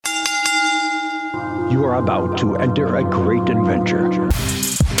You are about to enter a great adventure.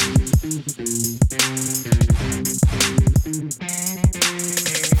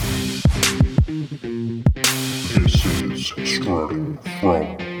 This is Strutting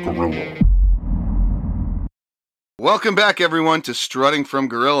from Gorilla. Welcome back, everyone, to Strutting from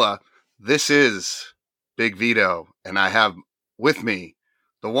Gorilla. This is Big Vito, and I have with me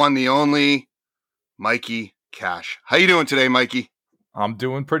the one, the only, Mikey Cash. How you doing today, Mikey? I'm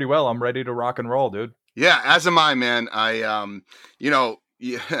doing pretty well. I'm ready to rock and roll, dude. Yeah, as am I, man.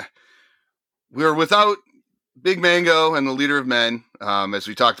 We're without Big Mango and the Leader of Men. As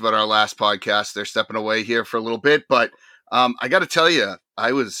we talked about our last podcast, they're stepping away here for a little bit. But I got to tell you,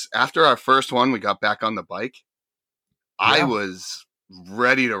 after our first one, we got back on the bike. Yeah. I was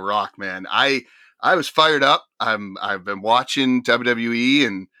ready to rock, man. I was fired up. I've been watching WWE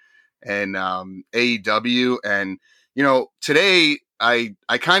and AEW, and today I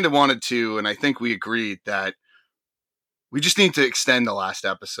kind of wanted to, and I think we agreed that we just need to extend the last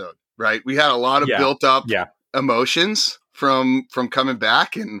episode, right? We had a lot of built up emotions from coming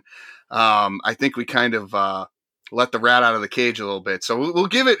back, and I think we kind of let the rat out of the cage a little bit. So we'll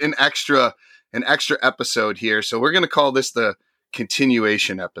give it an extra episode here. So we're going to call this the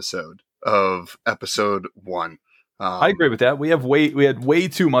continuation episode of episode 1. I agree with that. We had way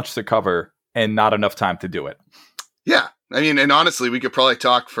too much to cover and not enough time to do it. Yeah. I mean, and honestly, we could probably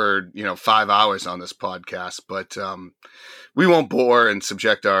talk for, 5 hours on this podcast, but we won't bore and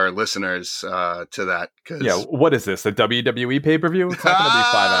subject our listeners to that. What is this? A WWE pay-per-view? It's not going to be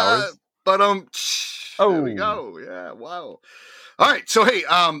 5 hours. But there we go. Yeah, wow. All right, so hey,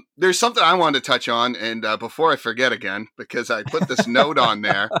 there's something I wanted to touch on, and before I forget again, because I put this note on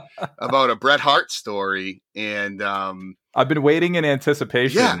there about a Bret Hart story, and I've been waiting in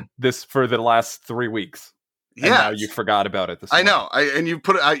anticipation this for the last 3 weeks. And now you forgot about it this morning. I know. And you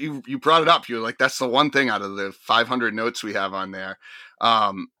put it, you brought it up. You're like, that's the one thing out of the 500 notes we have on there.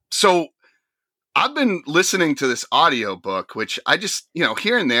 So I've been listening to this audio book, which I just,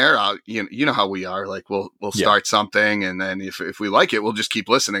 here and there, you know how we are. Like we'll start something, and then if we like it, we'll just keep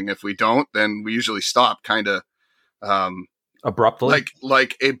listening. If we don't, then we usually stop, kind of abruptly.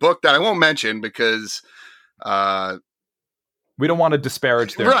 Like a book that I won't mention because we don't want to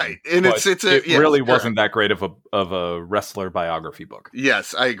disparage their right, name, and it really wasn't that great of a wrestler biography book.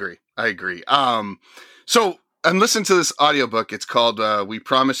 Yes, I agree. So I'm listening to this audiobook. It's called "We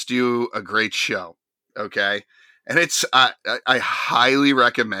Promised You a Great Show." Okay, and it's I highly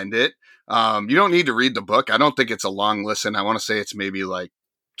recommend it. You don't need to read the book. I don't think it's a long listen. I want to say it's maybe like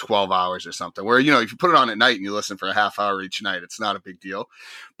 12 hours or something. Where if you put it on at night and you listen for a half hour each night, it's not a big deal.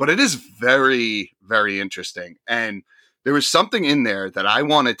 But it is very, very interesting. And there was something in there that I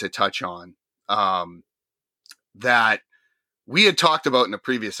wanted to touch on that we had talked about in a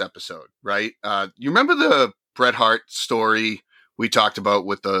previous episode, right? You remember the Bret Hart story we talked about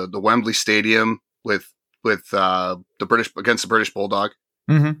with the Wembley Stadium with the British against the British Bulldog?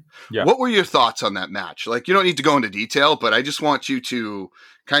 Mm-hmm. Yeah. What were your thoughts on that match? Like, you don't need to go into detail, but I just want you to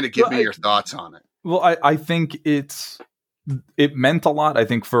kind of give me your thoughts on it. Well, I think it meant a lot. I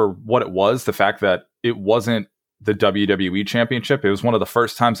think for what it was, the fact that it wasn't the WWE championship. It was one of the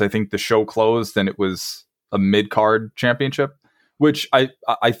first times I think the show closed and it was a mid-card championship, which I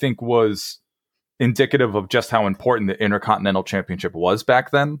think was indicative of just how important the Intercontinental Championship was back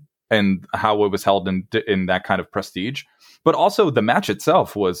then and how it was held in that kind of prestige. But also the match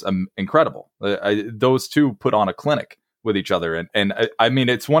itself was incredible. Those two put on a clinic with each other. And I mean,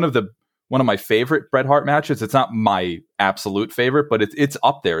 it's one of my favorite Bret Hart matches. It's not my absolute favorite, but it's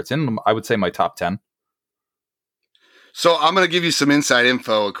up there. It's in, I would say, my top 10. So I'm going to give you some inside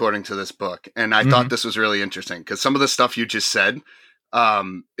info according to this book. And I thought this was really interesting because some of the stuff you just said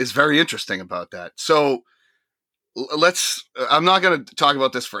is very interesting about that. So I'm not going to talk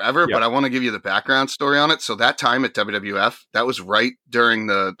about this forever, but I want to give you the background story on it. So that time at WWF, that was right during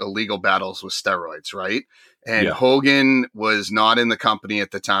the legal battles with steroids, right? And Hogan was not in the company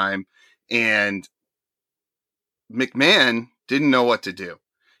at the time. And McMahon didn't know what to do.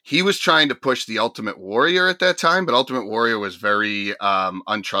 He was trying to push the Ultimate Warrior at that time, but Ultimate Warrior was very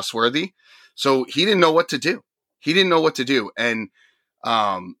untrustworthy. So he didn't know what to do. And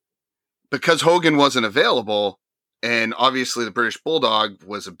because Hogan wasn't available, and obviously the British Bulldog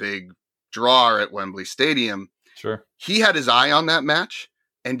was a big draw at Wembley Stadium. Sure. He had his eye on that match.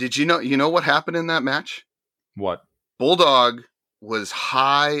 And did you know what happened in that match? What? Bulldog was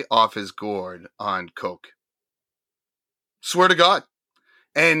high off his gourd on coke. Swear to God.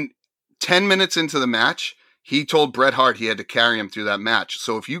 And 10 minutes into the match, he told Bret Hart he had to carry him through that match.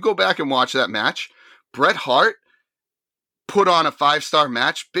 So if you go back and watch that match, Bret Hart put on a 5-star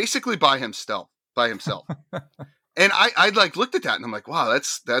match basically by himself. by himself. And I like looked at that and I'm like, wow,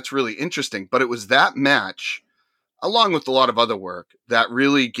 that's really interesting. But it was that match, along with a lot of other work, that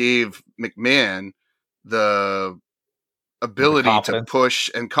really gave McMahon the ability to push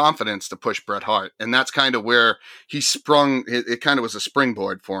and confidence to push Bret Hart. And that's kind of where he sprung. It kind of was a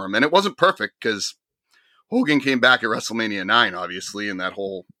springboard for him. And it wasn't perfect because Hogan came back at WrestleMania 9, obviously, in that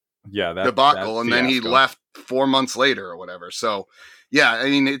whole debacle. And then he left 4 months later or whatever. So, yeah, I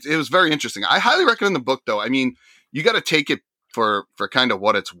mean, it was very interesting. I highly recommend the book, though. I mean, you got to take it for kind of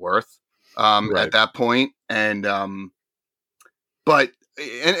what it's worth at that point. And, but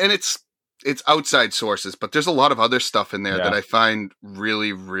it's outside sources, but there's a lot of other stuff in there that I find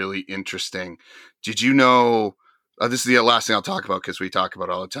really, really interesting. Did you know, this is the last thing I'll talk about because we talk about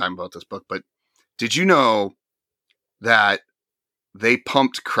all the time about this book, but did you know that they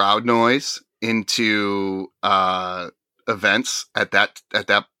pumped crowd noise into events at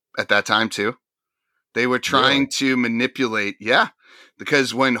that time too? They were trying to manipulate,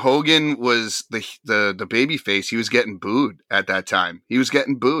 because when Hogan was the baby face, he was getting booed at that time. He was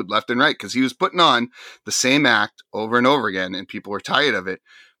getting booed left and right because he was putting on the same act over and over again, and people were tired of it.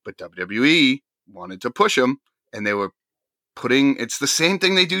 But WWE wanted to push him, and they were it's the same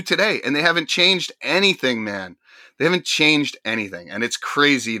thing they do today, and they haven't changed anything, man. They haven't changed anything, and it's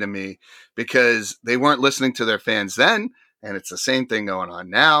crazy to me because they weren't listening to their fans then, and it's the same thing going on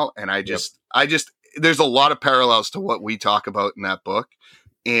now. And I just there's a lot of parallels to what we talk about in that book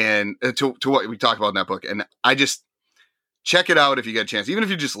and to what we talk about in that book. And I just check it out if you get a chance, even if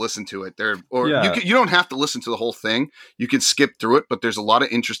you just listen to it there, you don't have to listen to the whole thing. You can skip through it, but there's a lot of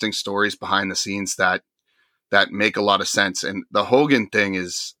interesting stories behind the scenes that make a lot of sense. And the Hogan thing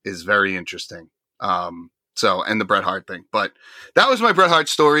is very interesting. And the Bret Hart thing, but that was my Bret Hart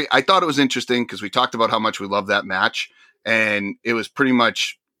story. I thought it was interesting because we talked about how much we love that match, and it was pretty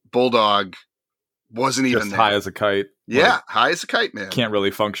much Bulldog wasn't even just high as a kite. Yeah, high as a kite, man. Can't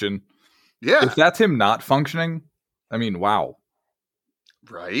really function. Yeah. If that's him not functioning, I mean, wow.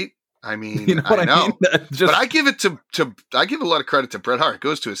 Right? I mean, you know what I know. But I give it I give a lot of credit to Bret Hart. It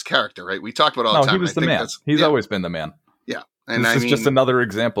goes to his character, right? We talk about it all the time. He was the man. He's always been the man. Yeah. And this is just another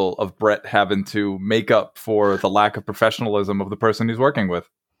example of Bret having to make up for the lack of professionalism of the person he's working with.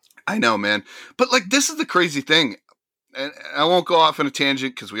 I know, man. But like, this is the crazy thing. And I won't go off on a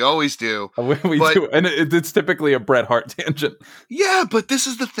tangent because we always do. We do. And it's typically a Bret Hart tangent. Yeah, but this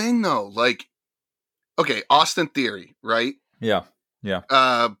is the thing, though. Like, okay, Austin Theory, right? Yeah.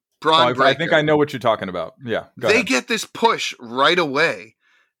 Braun Breaker. I think I know what you're talking about. Yeah. They get this push right away.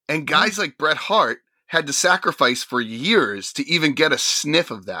 And guys like Bret Hart had to sacrifice for years to even get a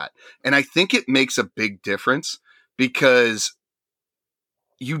sniff of that. And I think it makes a big difference because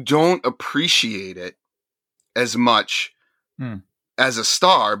you don't appreciate it as much as a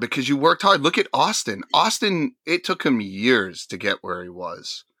star because you worked hard. Look at Austin. Austin, it took him years to get where he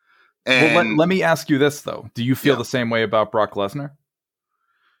was. And well, let me ask you this, though. Do you feel the same way about Brock Lesnar?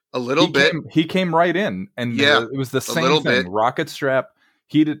 A little bit. He came right in, and it was the same thing. Rocket strap.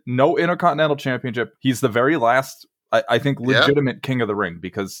 He did no Intercontinental Championship. He's the very last, I think, legitimate King of the Ring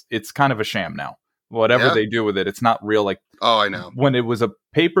because it's kind of a sham now. Whatever they do with it, it's not real. Like, oh, I know. When it was a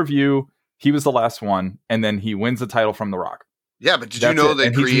pay-per-view, he was the last one, and then he wins the title from The Rock. Yeah, but did you know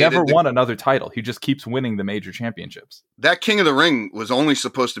they created... He's never won another title. He just keeps winning the major championships. That King of the Ring was only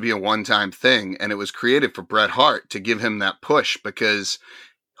supposed to be a one-time thing, and it was created for Bret Hart to give him that push because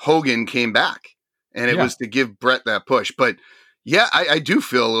Hogan came back, and it was to give Bret that push. But yeah, I do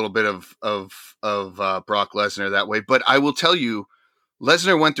feel a little bit of Brock Lesnar that way. But I will tell you,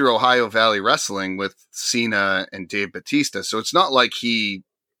 Lesnar went through Ohio Valley Wrestling with Cena and Dave Bautista, so it's not like he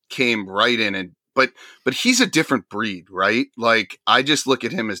came right in and but he's a different breed, right? Like, I just look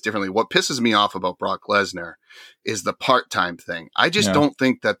at him as differently. What pisses me off about Brock Lesnar is the part-time thing. I just don't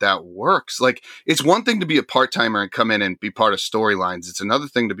think that works. Like, it's one thing to be a part-timer and come in and be part of storylines. It's another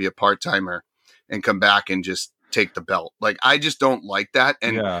thing to be a part-timer and come back and just take the belt. Like, I just don't like that.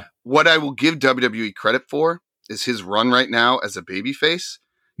 And what I will give WWE credit for is his run right now as a babyface.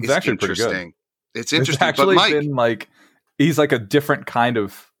 It's actually interesting. Pretty good. It's interesting. It's actually but Mike, been like, he's like a different kind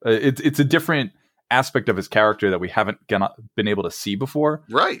of, it's a different aspect of his character that we haven't been able to see before.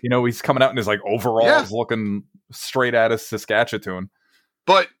 Right. You know, he's coming out in his like overalls looking straight at us Saskatchewan.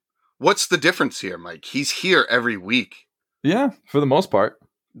 But what's the difference here, Mike? He's here every week. Yeah, for the most part.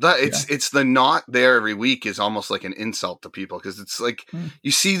 It's the not there every week is almost like an insult to people because it's like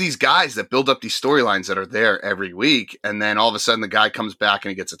you see these guys that build up these storylines that are there every week, and then all of a sudden the guy comes back and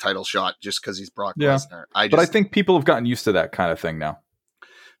he gets a title shot just because he's Brock Lesnar. But I think people have gotten used to that kind of thing now.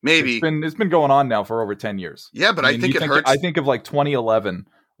 Maybe it's been going on now for over 10 years. Yeah, but I think it hurts. I think of like 2011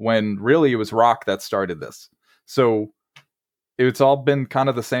 when really it was Rock that started this. So it's all been kind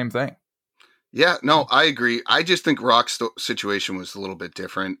of the same thing. Yeah, no, I agree. I just think Rock's situation was a little bit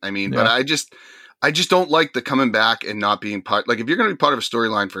different. I mean, but I just don't like the coming back and not being part. Like, if you're going to be part of a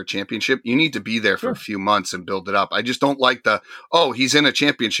storyline for a championship, you need to be there for a few months and build it up. I just don't like he's in a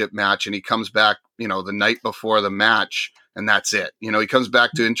championship match and he comes back, the night before the match and that's it. He comes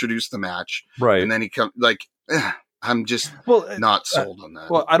back to introduce the match. Right. And then he comes I'm just not sold on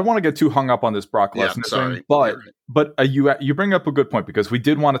that. Well, I don't want to get too hung up on this Brock Lesnar thing, but you bring up a good point, because we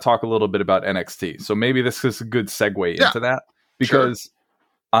did want to talk a little bit about NXT. So maybe this is a good segue into that, because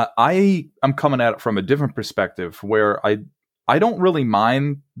I am coming at it from a different perspective, where I don't really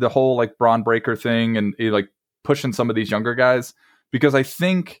mind the whole like Braun Breaker thing and like pushing some of these younger guys, because I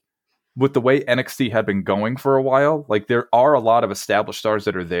think with the way NXT had been going for a while, like there are a lot of established stars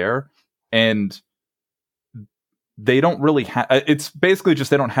that are there, and they don't really have, it's basically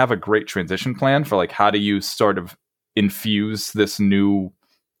just they don't have a great transition plan for like how do you sort of infuse this new,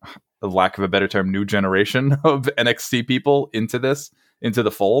 lack of a better term, new generation of NXT people into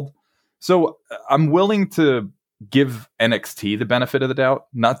the fold. So I'm willing to give NXT the benefit of the doubt,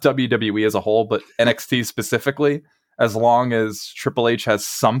 not WWE as a whole, but NXT specifically, as long as Triple H has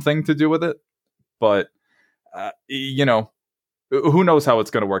something to do with it. But, who knows how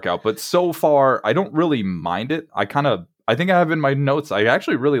it's going to work out. But so far, I don't really mind it. I think I have in my notes, I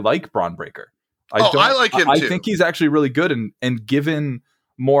actually really like Braun Breaker. I like him too. I think he's actually really good, and given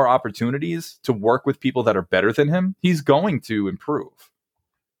more opportunities to work with people that are better than him, he's going to improve.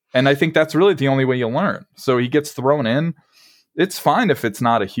 And I think that's really the only way you'll learn. So he gets thrown in. It's fine if it's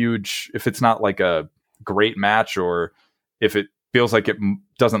not like a great match, or if it feels like it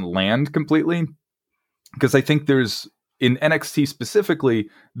doesn't land completely. Because I think in NXT specifically,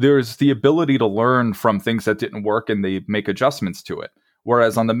 there's the ability to learn from things that didn't work and they make adjustments to it.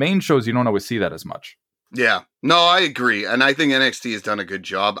 Whereas on the main shows, you don't always see that as much. Yeah, no, I agree. And I think NXT has done a good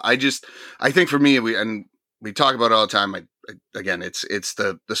job. I think for me, we talk about it all the time. Again, it's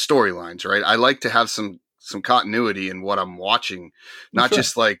the storylines, right? I like to have some continuity in what I'm watching, not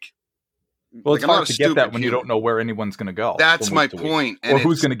just like. Well, it's hard to get that when you don't know where anyone's going to go. That's my point. Or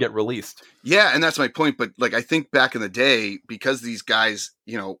who's going to get released. Yeah, and that's my point. But like, I think back in the day, because these guys,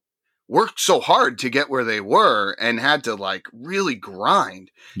 worked so hard to get where they were and had to like really grind,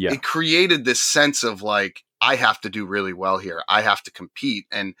 it created this sense of like, I have to do really well here. I have to compete.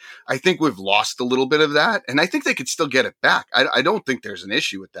 And I think we've lost a little bit of that. And I think they could still get it back. I don't think there's an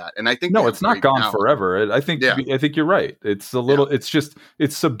issue with that. And I think it's not gone forever. I think you're right. It's a little,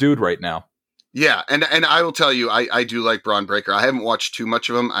 it's subdued right now. Yeah. And I will tell you, I do like Braun Breaker. I haven't watched too much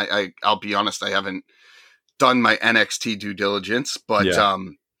of him. I'll be honest. I haven't done my NXT due diligence, but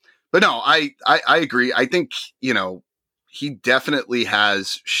no, I agree. I think, he definitely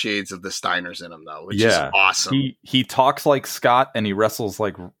has shades of the Steiners in him, though, which is awesome. He talks like Scott and he wrestles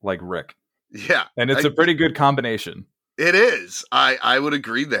like Rick. Yeah. And it's a pretty good combination. It is. I would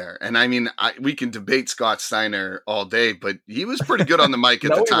agree there. And I mean, we can debate Scott Steiner all day, but he was pretty good on the mic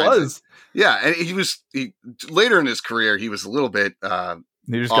at the time. He was. Yeah. And he later in his career, he was a little bit,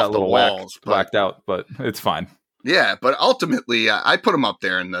 he just got a little whacked out, but it's fine. Yeah. But ultimately, I put him up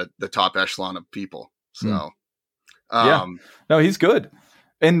there in the top echelon of people. So. No, he's good.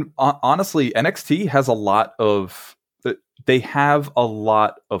 And honestly, NXT has they have a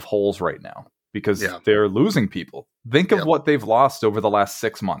lot of holes right now because they're losing people. Think of what they've lost over the last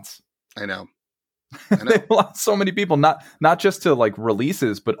 6 months. I know. They've lost so many people, not just to like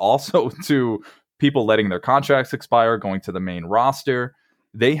releases, but also to people letting their contracts expire, going to the main roster.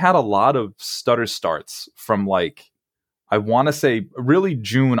 They had a lot of stutter starts from like, I want to say really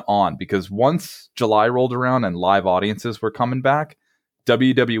June on, because once July rolled around and live audiences were coming back,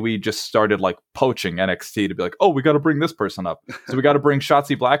 WWE just started like poaching NXT to be like, oh, we got to bring this person up. So we got to bring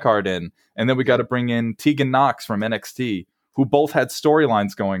Shotzi Blackheart in, and then we got to bring in Tegan Knox from NXT, who both had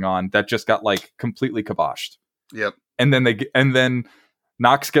storylines going on that just got like completely kiboshed. Yep. And then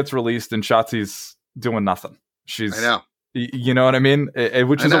Knox gets released and Shotzi's doing nothing. I know. You know what I mean?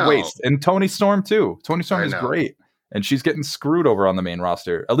 Which is a waste. And Toni Storm too. Toni Storm is great. And she's getting screwed over on the main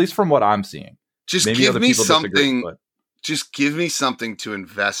roster, at least from what I'm seeing. Just give me something. Just give me something to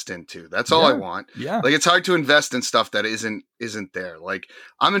invest into. That's all I want. Yeah. Like, it's hard to invest in stuff that isn't there. Like,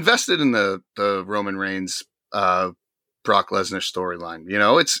 I'm invested in the Roman Reigns, Brock Lesnar storyline.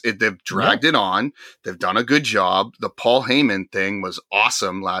 They've dragged it on. They've done a good job. The Paul Heyman thing was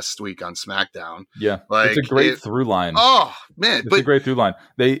awesome last week on SmackDown. Yeah. It's a great through line. Oh man. It's a great through line.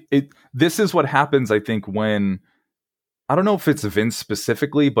 This is what happens, I think, when I don't know if it's Vince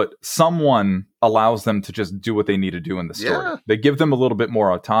specifically, but someone allows them to just do what they need to do in the story. Yeah. They give them a little bit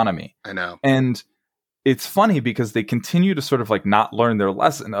more autonomy. I know. And it's funny because they continue to sort of like not learn their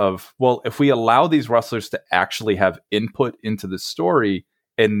lesson of, well, if we allow these wrestlers to actually have input into the story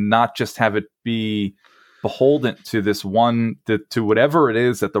and not just have it be beholden to this one, to whatever it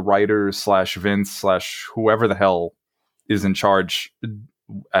is that the writers / Vince / whoever the hell is in charge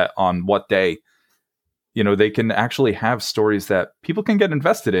on what day, you know, they can actually have stories that people can get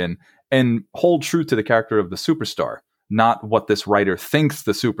invested in and hold true to the character of the superstar, not what this writer thinks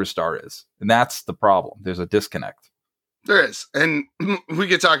the superstar is. And that's the problem. There's a disconnect. There is. And we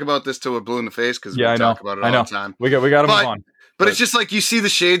could talk about this till we're blue in the face because we talk about it all the time. We got to move on. But it's just like you see the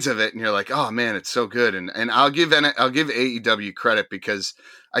shades of it and you're like, oh man, it's so good. And I'll give AEW credit because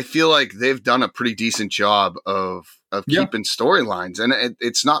I feel like they've done a pretty decent job of keeping storylines. And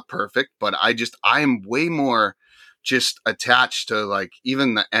it's not perfect, but I am way more just attached to like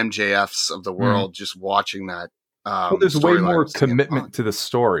even the MJFs of the world, just watching that. Well, there's way more commitment to the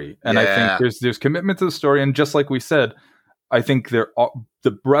story. And I think there's commitment to the story. And just like we said, I think the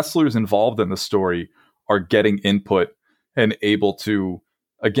wrestlers involved in the story are getting input and able to,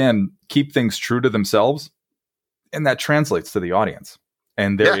 again, keep things true to themselves. And that translates to the audience.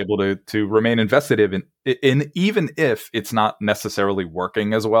 And they're able to remain invested in even if it's not necessarily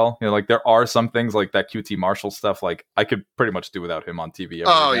working as well. You know, like there are some things like that QT Marshall stuff, like I could pretty much do without him on TV.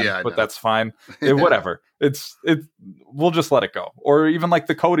 But that's fine. Whatever. We'll just let it go. Or even like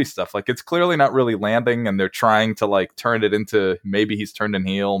the Cody stuff, like it's clearly not really landing and they're trying to like turn it into maybe he's turned in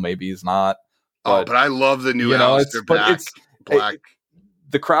heel, maybe he's not. But I love the new Aleister Black.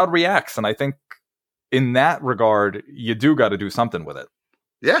 The crowd reacts. And I think in that regard, you do got to do something with it.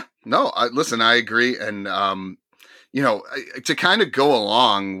 Yeah, no, listen, I agree. And, you know, to kind of go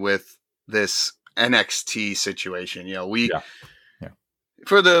along with this NXT situation, you know,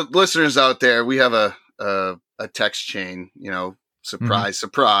 for the listeners out there, we have a text chain, you know,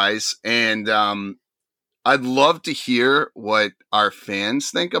 surprise. And I'd love to hear what our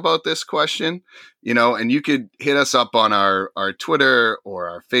fans think about this question, you know, and you could hit us up on our Twitter or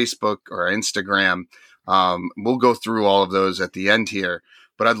our Facebook or our Instagram. We'll go through all of those at the end here.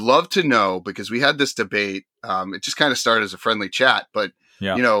 But I'd love to know, because we had this debate. It just kind of started as a friendly chat. But,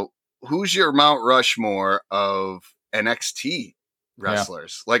 you know, who's your Mount Rushmore of NXT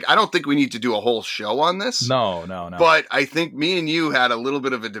wrestlers? Like, I don't think we need to do a whole show on this. No. But I think me and you had a little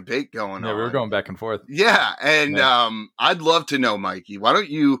bit of a debate going on. Yeah, we were going back and forth. Yeah. And I'd love to know, Mikey, why don't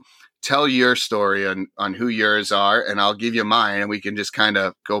you tell your story on who yours are, and I'll give you mine, and we can just kind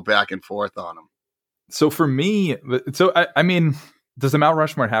of go back and forth on them. So for me, I mean... Does the Mount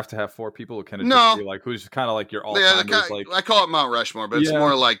Rushmore have to have 4 people? Or can it just be like who's kind of like your all-timers? Like I call it Mount Rushmore, but it's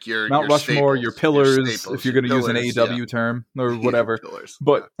more like your Mount Rushmore, staples, your pillars, your staples, if you're going to use an AEW term or whatever.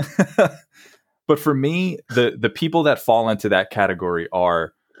 But but for me, the people that fall into that category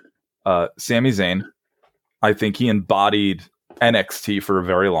are Sami Zayn. I think he embodied NXT for a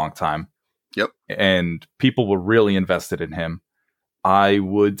very long time. Yep, and people were really invested in him. I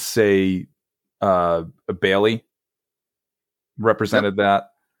would say Bayley represented that.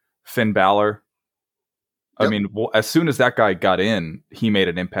 Finn Balor. I mean, as soon as that guy got in, he made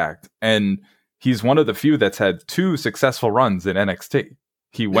an impact. And he's one of the few that's had 2 successful runs in NXT.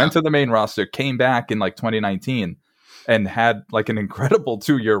 He went to the main roster, came back in like 2019, and had like an incredible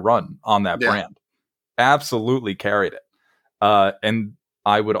 2-year run on that brand. Absolutely carried it. And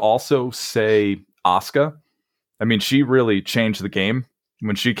I would also say Asuka. I mean, she really changed the game.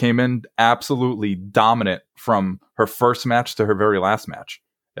 When she came in, absolutely dominant from her first match to her very last match.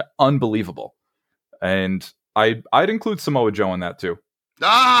 Yeah, unbelievable. And I'd include Samoa Joe in that too.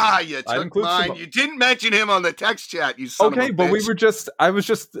 You took mine. You didn't mention him on the text chat, you son of a bitch.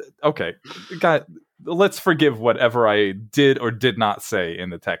 Okay, God, let's forgive whatever I did or did not say in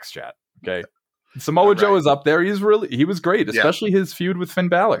the text chat. Okay. Samoa Joe is up there. He was great, especially his feud with Finn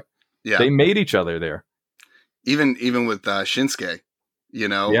Balor. Yeah. They made each other there. Even with Shinsuke. You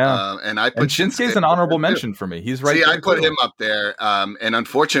know, and I put Shinsuke's an honorable mention for me. He's right. See, I put him up there, and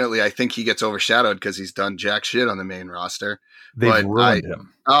unfortunately, I think he gets overshadowed because he's done jack shit on the main roster. They've ruined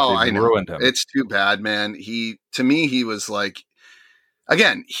him. I know. Ruined him. It's too bad, man. To me, he was like,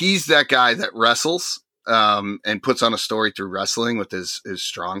 again, he's that guy that wrestles and puts on a story through wrestling with his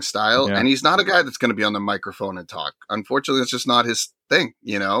strong style, and he's not a guy that's going to be on the microphone and talk. Unfortunately, it's just not his thing,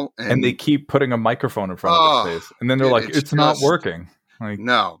 you know. And they keep putting a microphone in front of his face, and then they're like, "It's not working." Like,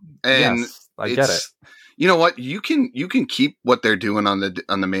 no, and yes, I get it. You know what? You can keep what they're doing on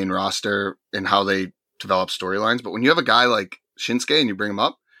the main roster and how they develop storylines, but when you have a guy like Shinsuke and you bring him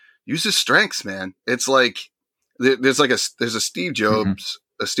up, use his strengths, man. It's like there's a Steve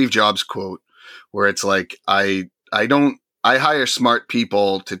Jobs quote where it's like, I hire smart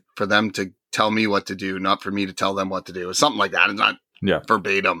people for them to tell me what to do, not for me to tell them what to do. It's something like that. It's not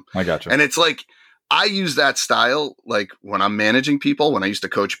verbatim. I gotcha. And it's like, I use that style, like when I'm managing people. When I used to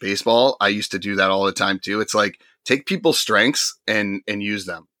coach baseball, I used to do that all the time too. It's like, take people's strengths and use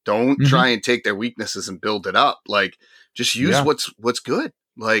them. Don't try and take their weaknesses and build it up. Like, just use what's good.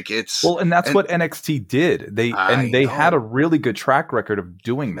 Like, and that's what NXT did. They had a really good track record of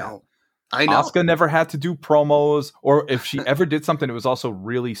doing that. I know. Asuka never had to do promos, or if she ever did something, it was also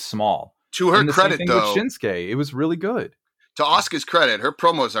really small. To her credit, though, with Shinsuke, it was really good. To Asuka's credit, her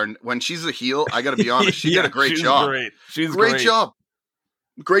promos are, when she's a heel, I got to be honest, she did a great job. She's great job.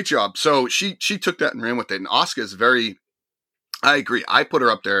 Great job. So she took that and ran with it. And Asuka is I agree. I put her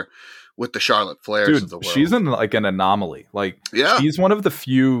up there with the Charlotte Flairs of the world. She's an anomaly. Like, she's one of the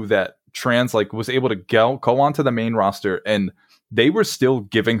few that was able to go onto the main roster, and they were still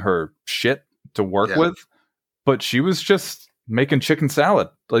giving her shit to work with, but she was just making chicken salad.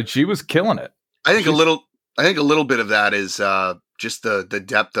 Like, she was killing it. I think a little bit of that is just the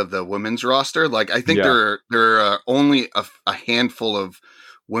depth of the women's roster. Like, I think there are only a handful of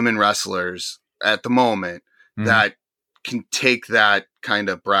women wrestlers at the moment that can take that kind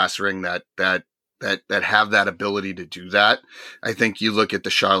of brass ring, that have that ability to do that. I think you look at the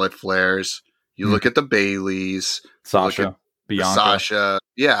Charlotte Flairs, you look at the Baileys, Sasha, Bianca. Sasha.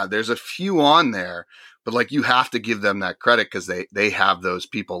 Yeah, there's a few on there. But like, you have to give them that credit because they have those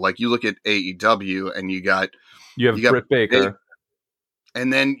people. Like, you look at AEW and you have Britt Baker,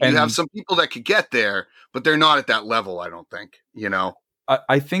 and then you have some people that could get there, but they're not at that level. I don't think.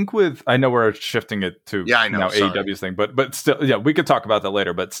 I think I know we're shifting it to AEW's thing, but still, we could talk about that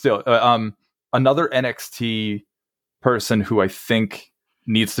later. But still, another NXT person who I think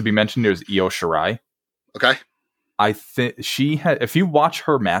needs to be mentioned here is Io Shirai. Okay, I think she had. If you watch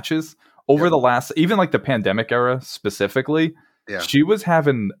her matches over the last, even like the pandemic era specifically, she was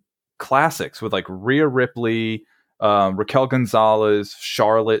having classics with like Rhea Ripley, Raquel Gonzalez,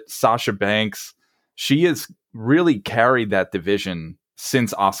 Charlotte, Sasha Banks. She has really carried that division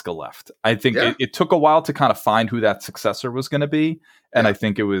since Asuka left. I think it took a while to kind of find who that successor was going to be, and I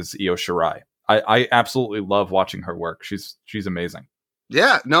think it was Io Shirai. I absolutely love watching her work. She's amazing.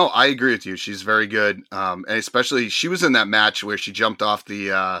 Yeah, no, I agree with you. She's very good. And especially, she was in that match where she jumped off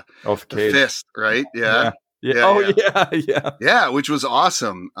the fist, right? Yeah. Yeah, which was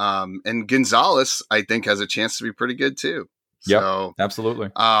awesome. And Gonzalez, I think, has a chance to be pretty good too. So, absolutely.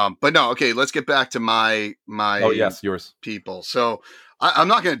 But no, okay, let's get back to my yours people. So I'm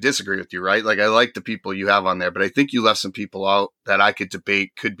not going to disagree with you, right? Like, I like the people you have on there, but I think you left some people out that I could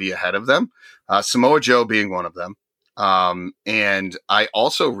debate could be ahead of them. Samoa Joe being one of them. And I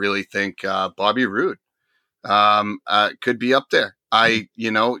also really think Bobby Roode could be up there.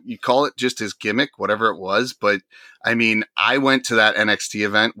 You call it just his gimmick, whatever it was. But I mean, I went to that NXT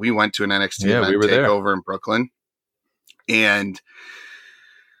event. We went to an NXT event takeover in Brooklyn. And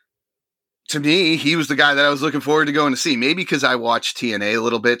to me, he was the guy that I was looking forward to going to see. Maybe because I watched TNA a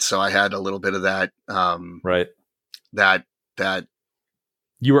little bit, so I had a little bit of that. Right. That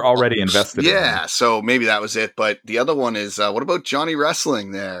you were already invested. Yeah, so maybe that was it. But the other one is, what about Johnny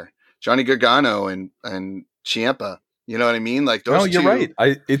Wrestling there? Johnny Gargano and Ciampa. You know what I mean? Like, those two. You're right.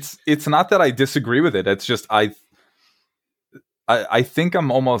 It's not that I disagree with it. It's just I think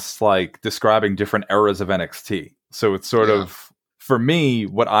I'm almost like describing different eras of NXT. So it's sort of, for me,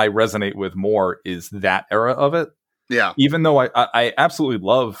 what I resonate with more is that era of it. Yeah. Even though I absolutely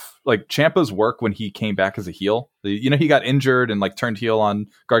love like Ciampa's work when he came back as a heel. He got injured and like turned heel on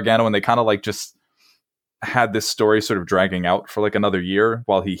Gargano, and they kind of like just had this story sort of dragging out for like another year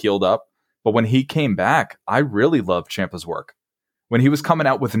while he healed up. But when he came back, I really loved Ciampa's work. When he was coming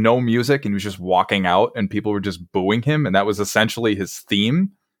out with no music and he was just walking out and people were just booing him, and that was essentially his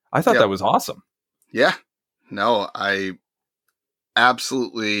theme, I thought that was awesome. Yeah. No, I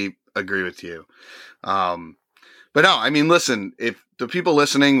absolutely agree with you. But no, I mean, listen, if the people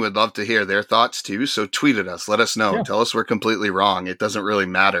listening would love to hear their thoughts too, so tweet at us, let us know, tell us we're completely wrong. It doesn't really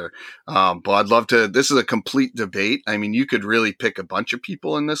matter. But I'd love to, this is a complete debate. I mean, you could really pick a bunch of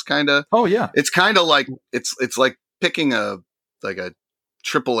people in this kind of, it's kind of like, it's like picking a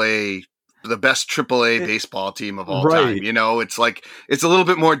AAA, the best AAA baseball team of all time. It's like, it's a little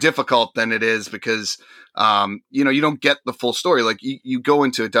bit more difficult than it is because, you don't get the full story. Like you go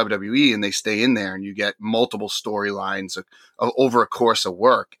into a WWE and they stay in there and you get multiple storylines over a course of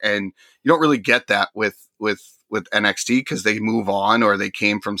work. And you don't really get that with NXT because they move on or they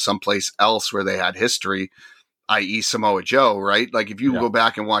came from someplace else where they had history. i.e. Samoa Joe, right? Like if you go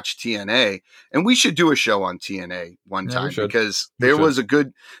back and watch TNA, and we should do a show on TNA one time because they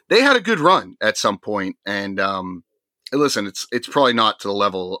had a good run at some point. And listen, it's probably not to the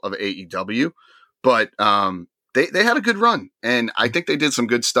level of AEW, but they had a good run. And I think they did some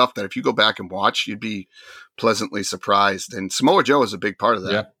good stuff that if you go back and watch, you'd be pleasantly surprised. And Samoa Joe is a big part of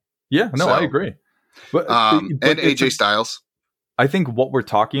that. Yeah, no, I agree. But and AJ Styles. I think what we're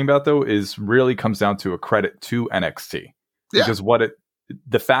talking about though is really comes down to a credit to NXT because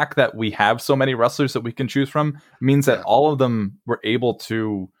the fact that we have so many wrestlers that we can choose from means that all of them were able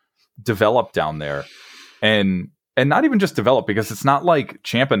to develop down there and not even just develop, because it's not like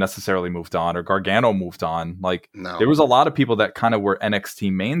Ciampa necessarily moved on or Gargano moved on. Like there was a lot of people that kind of were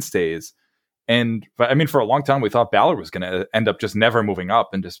NXT mainstays. And I mean, for a long time, we thought Balor was going to end up just never moving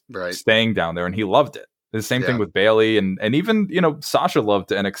up and just staying down there. And he loved it. The same thing with Bayley and even, Sasha loved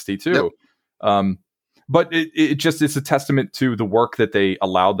NXT too. Yep. But it's a testament to the work that they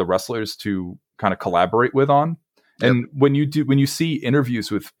allowed the wrestlers to kind of collaborate with on. And when you see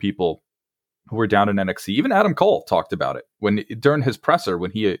interviews with people who were down in NXT, even Adam Cole talked about it during his presser,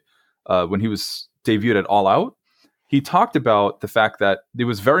 when he was debuted at All Out, he talked about the fact that there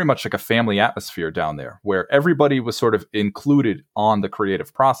was very much like a family atmosphere down there where everybody was sort of included on the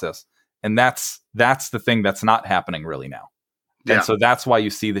creative process. And that's the thing that's not happening really now. Yeah. And so that's why you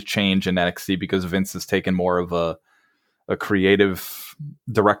see the change in NXT, because Vince has taken more of a creative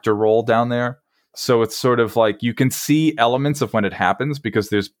director role down there. So it's sort of like you can see elements of when it happens because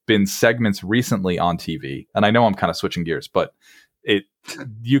there's been segments recently on TV. And I know I'm kind of switching gears, but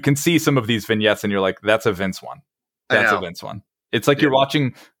you can see some of these vignettes and you're like, that's a Vince one. That's a Vince one. It's like you're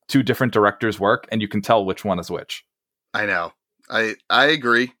watching two different directors work and you can tell which one is which. I know. I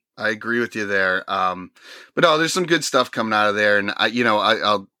agree. I agree with you there. But no, there's some good stuff coming out of there. And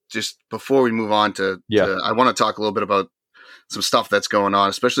I'll just, before we move on to I want to talk a little bit about some stuff that's going on,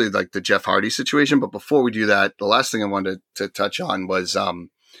 especially like the Jeff Hardy situation. But before we do that, the last thing I wanted to touch on was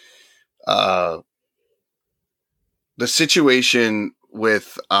the situation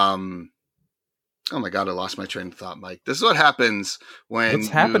with oh my God, I lost my train of thought, Mike. This is what happens when what's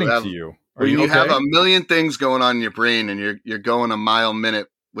happening to you? When you have a million things going on in your brain and you're going a mile a minute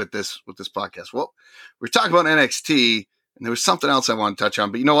with this podcast. Well, we're talking about NXT, and there was something else I want to touch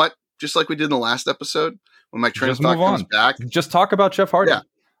on. But you know what? Just like we did in the last episode, when my train of thought comes back, just talk about Jeff Hardy. Yeah.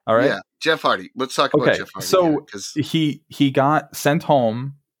 All right. Yeah, Jeff Hardy. Let's talk about Jeff Hardy. So he got sent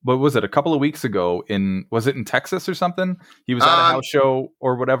home. What was it? A couple of weeks ago was it in Texas or something? He was at a house show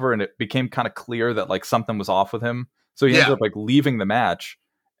or whatever, and it became kind of clear that like something was off with him. So he ended up like leaving the match.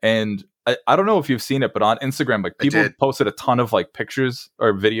 And I don't know if you've seen it, but on Instagram, like people posted a ton of like pictures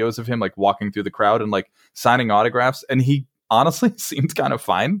or videos of him like walking through the crowd and like signing autographs. And he honestly seemed kind of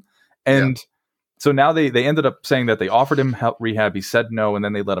fine. And so now they ended up saying that they offered him help rehab. He said no, and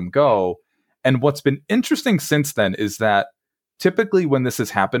then they let him go. And what's been interesting since then is that typically when this has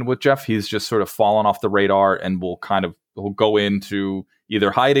happened with Jeff, he's just sort of fallen off the radar and will go into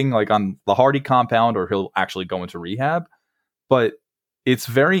either hiding like on the Hardy compound, or he'll actually go into rehab. But it's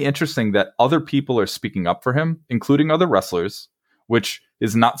very interesting that other people are speaking up for him, including other wrestlers, which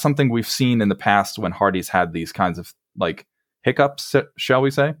is not something we've seen in the past when Hardy's had these kinds of like hiccups, shall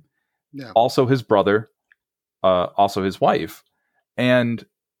we say. Yeah. Also his brother, also his wife. And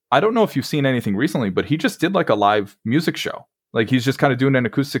I don't know if you've seen anything recently, but he just did like a live music show. Like he's just kind of doing an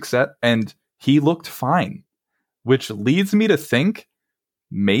acoustic set and he looked fine, which leads me to think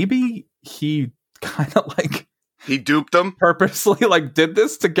maybe he kind of like he duped them, purposely like did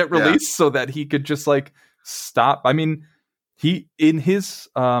this to get released so that he could just like stop. I mean,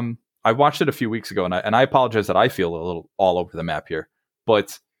 I watched it a few weeks ago and I apologize that I feel a little all over the map here,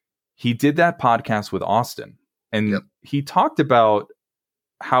 but he did that podcast with Austin and he talked about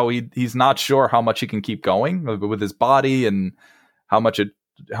how he's not sure how much he can keep going with his body and how much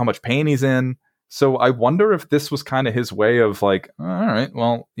pain he's in. So I wonder if this was kind of his way of like, all right,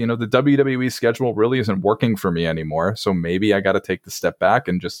 well, the WWE schedule really isn't working for me anymore. So maybe I got to take the step back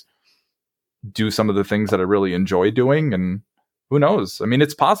and just do some of the things that I really enjoy doing. And who knows? I mean,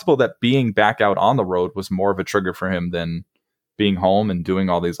 it's possible that being back out on the road was more of a trigger for him than being home and doing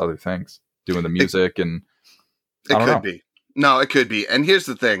all these other things, doing the music. And it could be. No, it could be. And here's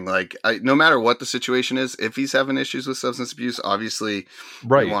the thing, like, no matter what the situation is, if he's having issues with substance abuse, obviously,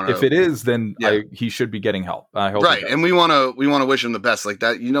 right. If it is, then he should be getting help. I hope. Right. And we want to wish him the best like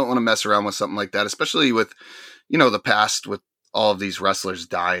that. You don't want to mess around with something like that, especially with, the past with all of these wrestlers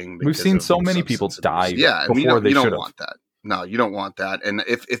dying. We've seen so many people die. Yeah. Before you don't want that. No, you don't want that. And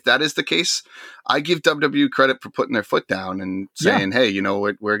if that is the case, I give WWE credit for putting their foot down and saying, hey,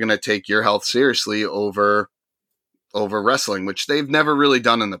 we're going to take your health seriously over over wrestling, which they've never really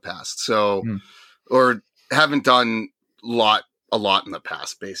done in the past. So, or haven't done a lot in the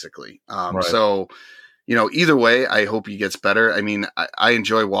past, basically. Right. So, either way, I hope he gets better. I mean, I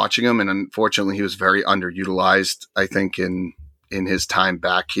enjoy watching him, and unfortunately he was very underutilized, I think, in his time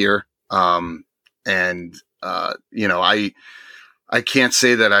back here. I can't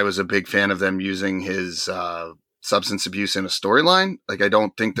say that I was a big fan of them using his substance abuse in a storyline. Like, I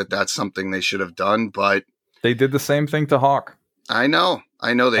don't think that that's something they should have done, but they did the same thing to Hawk. I know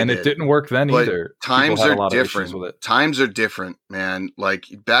they did. And it didn't work then but either. Times are different. Times are different, man. Like,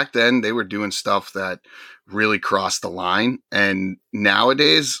 back then they were doing stuff that really crossed the line, and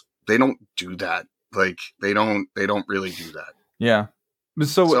nowadays they don't do that. Like, they don't really do that. Yeah.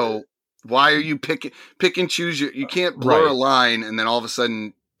 So why are you pick and choose? You can't blur a line and then all of a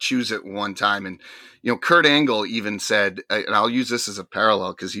sudden choose it one time. And, Kurt Angle even said, and I'll use this as a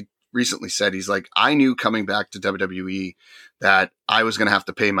parallel because he recently said, he's like, I knew coming back to WWE that I was going to have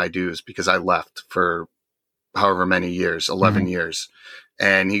to pay my dues because I left for however many years, 11 years.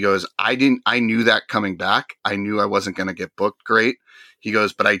 And he goes, I knew that coming back. I knew I wasn't going to get booked great. He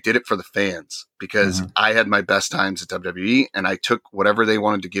goes, but I did it for the fans because I had my best times at WWE and I took whatever they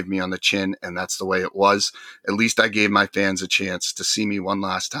wanted to give me on the chin. And that's the way it was. At least I gave my fans a chance to see me one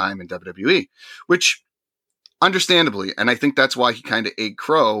last time in WWE, which understandably. And I think that's why he kind of ate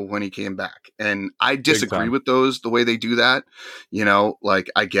crow when he came back. And I disagree with the way they do that.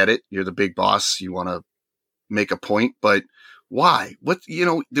 Like, I get it. You're the big boss. You want to make a point, but why? What,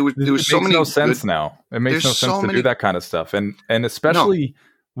 there was so many. It makes no sense now. It makes no sense to do that kind of stuff. And especially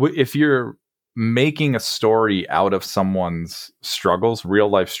if you're making a story out of someone's struggles, real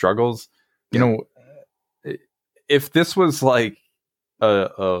life struggles, if this was like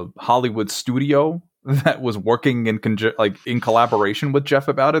a Hollywood studio that was working in collaboration with Jeff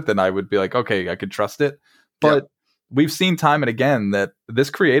about it, then I would be like, okay, I could trust it. But we've seen time and again that this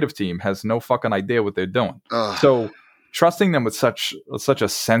creative team has no fucking idea what they're doing. So trusting them with such a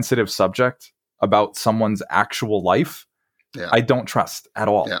sensitive subject about someone's actual life, I don't trust at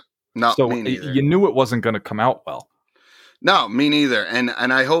all. Yeah. No, so you knew it wasn't going to come out well. No, me neither. And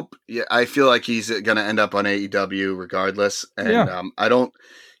I hope, I feel like he's going to end up on AEW regardless. And I don't,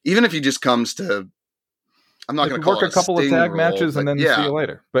 even if he just comes to, I'm not going to work a couple of tag matches and then see you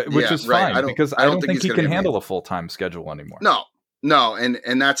later. But which is fine because I don't think he can handle a full-time schedule anymore. No,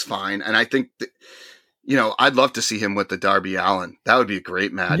 and that's fine. And I think that, I'd love to see him with the Darby Allin. That would be a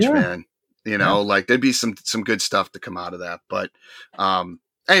great match, man. Like, there'd be some good stuff to come out of that. But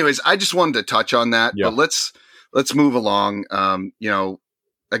anyways, I just wanted to touch on that. But let's move along.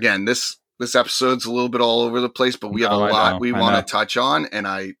 Again, this episode's a little bit all over the place, but we have a lot we want to touch on, and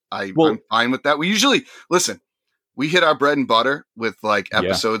I'm fine with that. We usually we hit our bread and butter with like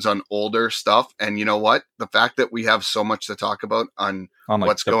episodes on older stuff, and you know what? The fact that we have so much to talk about on like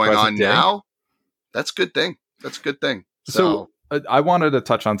what's going on now, that's a good thing. That's a good thing. So I wanted to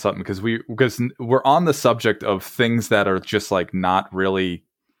touch on something because we're on the subject of things that are just like not really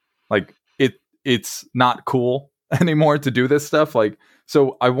like it's not cool anymore to do this stuff. Like,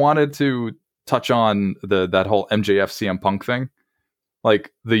 so I wanted to touch on that whole MJF CM Punk thing,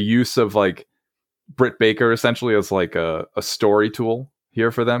 like the use of like Britt Baker essentially as like a story tool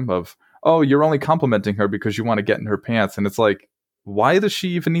here for them of, oh, you're only complimenting her because you want to get in her pants. And it's like, why does she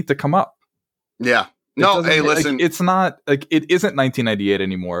even need to come up? Yeah. No, hey, listen. Like, it's not like it isn't 1998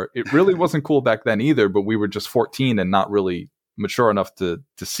 anymore. It really wasn't cool back then either, but we were just 14 and not really mature enough to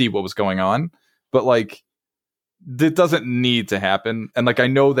see what was going on. But like, it doesn't need to happen. And like, I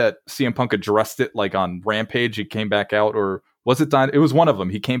know that CM Punk addressed it like on Rampage. He came back out, or was it it was one of them.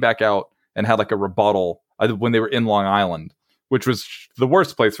 He came back out and had like a rebuttal when they were in Long Island, which was the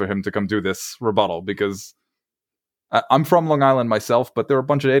worst place for him to come do this rebuttal because I'm from Long Island myself, but there are a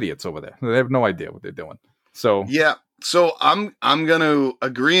bunch of idiots over there. They have no idea what they're doing. So yeah. So I'm going to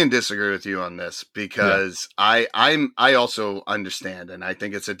agree and disagree with you on this because I also understand, and I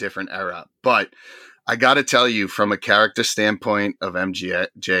think it's a different era, but I got to tell you, from a character standpoint of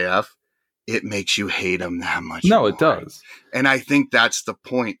MJF, it makes you hate him that much. No, it does. And I think that's the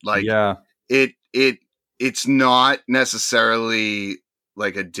point. Like, it's not necessarily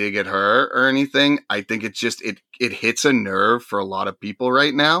like a dig at her or anything. I think it's just, it hits a nerve for a lot of people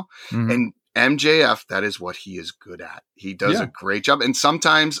right now. Mm-hmm. And MJF, that is what he is good at. He does a great job. And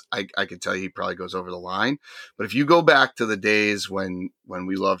sometimes I can tell you he probably goes over the line, but if you go back to the days when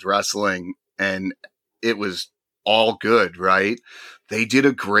we loved wrestling and it was all good, right? They did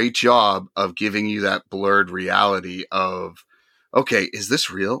a great job of giving you that blurred reality of okay, is this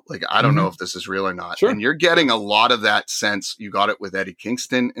real? Like, I don't know if this is real or not. Sure. And you're getting a lot of that sense. You got it with Eddie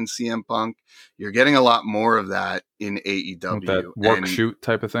Kingston and CM Punk. You're getting a lot more of that in AEW. With that work shoot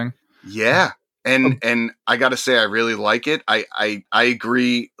type of thing. Yeah. And I got to say, I really like it. I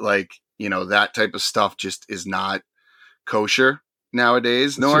agree. Like, you know, that type of stuff just is not kosher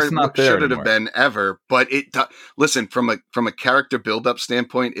nowadays. Nor should it have been ever. But listen, from a character build-up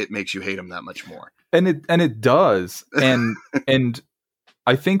standpoint, it makes you hate him that much more. And it does. And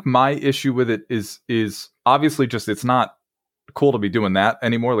I think my issue with it is obviously just it's not cool to be doing that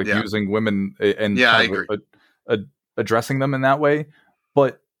anymore, like using women and I agree. Addressing them in that way.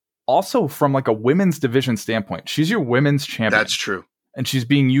 But also from like a women's division standpoint, she's your women's champion. That's true. And she's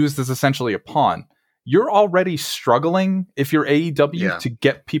being used as essentially a pawn. You're already struggling if you're AEW to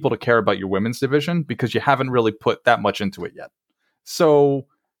get people to care about your women's division because you haven't really put that much into it yet. So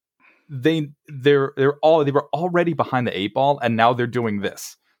they were already behind the 8 ball, and now they're doing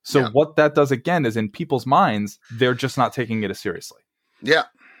this. So what that does again is in people's minds, they're just not taking it as seriously. Yeah.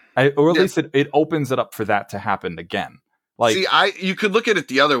 Or at least it opens it up for that to happen again. Like, see, you could look at it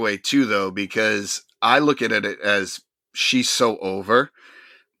the other way too, though, because I look at it as she's so over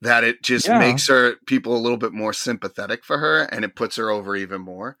that it just makes people a little bit more sympathetic for her, and it puts her over even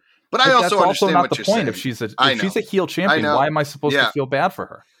more. But I also understand not what the you're point. saying. If she's a heel champion, why am I supposed to feel bad for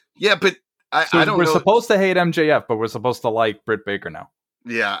her? Yeah, but I don't know. We're supposed to hate MJF, but we're supposed to like Britt Baker now.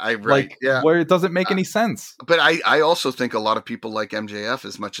 Yeah, where it doesn't make any sense. But I also think a lot of people like MJF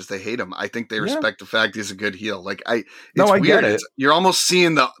as much as they hate him. I think they respect the fact he's a good heel. Like I weird. Get it. You're almost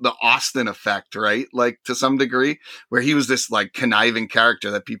seeing the Austin effect, right? Like to some degree, where he was this like conniving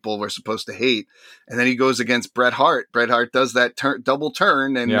character that people were supposed to hate, and then he goes against Bret Hart. Bret Hart does that double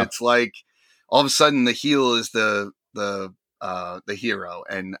turn, and it's like all of a sudden the heel is the hero.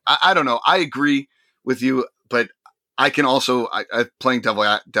 And I don't know. I agree with you, but I can also, playing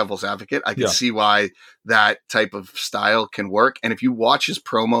devil's advocate, I can see why that type of style can work. And if you watch his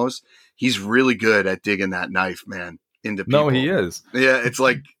promos, he's really good at digging that knife, man, into people. No, he is. Yeah, it's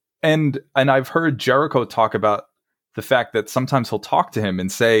like... And I've heard Jericho talk about the fact that sometimes he'll talk to him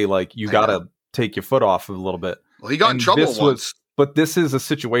and say, like, you got to take your foot off a little bit. Well, he got in trouble once. But this is a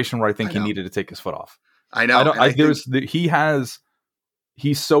situation where I think he needed to take his foot off. I know.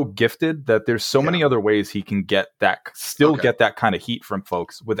 He's so gifted that there's so many other ways he can get that kind of heat from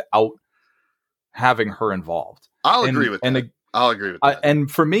folks without having her involved. I'll agree with that. And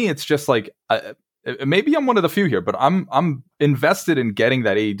for me, it's just like, maybe I'm one of the few here, but I'm invested in getting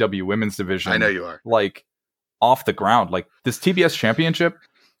that AEW women's division. I know you are. Like off the ground. Like this TBS championship,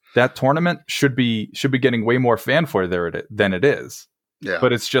 that tournament should be getting way more fanfare than it is. Yeah.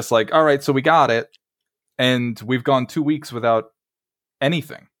 But it's just like, all right, so we got it, and we've gone 2 weeks without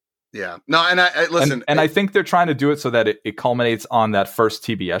anything. Yeah. No, and I listen. And I think they're trying to do it so that it culminates on that first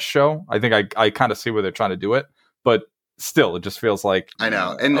TBS show. I think I kind of see where they're trying to do it, but still, it just feels like I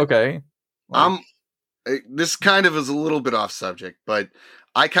know. And okay, this kind of is a little bit off subject, but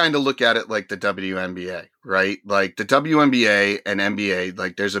I kind of look at it like the WNBA, right? Like the WNBA and NBA,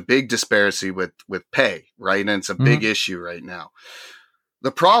 like there's a big disparity with pay, right? And it's a big issue right now.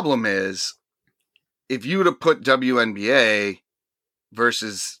 The problem is if you were to put WNBA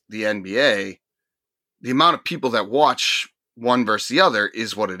versus the NBA, the amount of people that watch one versus the other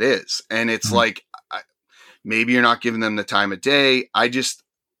is what it is. And it's like, maybe you're not giving them the time of day. I'm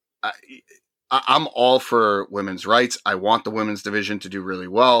all for women's rights. I want the women's division to do really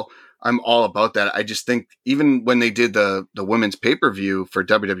well. I'm all about that. I just think even when they did the women's pay-per-view for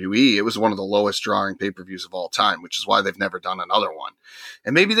WWE, it was one of the lowest drawing pay-per-views of all time, which is why they've never done another one.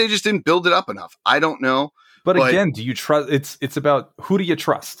 And maybe they just didn't build it up enough. I don't know. But again, do you trust? It's about who do you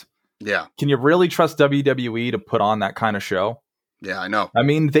trust? Yeah. Can you really trust WWE to put on that kind of show? Yeah, I know. I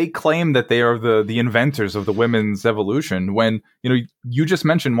mean, they claim that they are the inventors of the women's evolution. When you just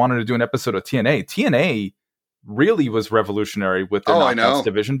mentioned wanting to do an episode of TNA. TNA really was revolutionary with their knockouts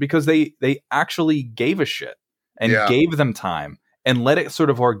division because they actually gave a shit and gave them time and let it sort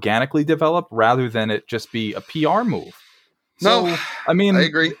of organically develop rather than it just be a PR move. So, I mean, I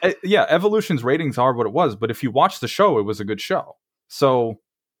agree. Yeah, Evolution's ratings are what it was, but if you watch the show, it was a good show. So,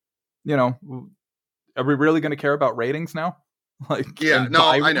 are we really going to care about ratings now? I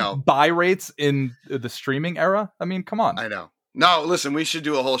know. Buy rates in the streaming era? I mean, come on. I know. No, listen, we should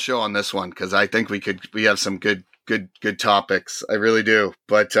do a whole show on this one because I think we have some good topics. I really do.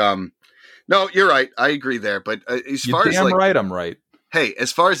 But no, you're right. I agree there. But as far as right, I'm right. Hey,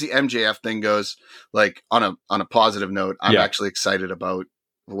 as far as the MJF thing goes, like on a positive note, I'm actually excited about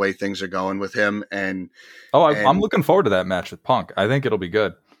the way things are going with him. And I'm looking forward to that match with Punk. I think it'll be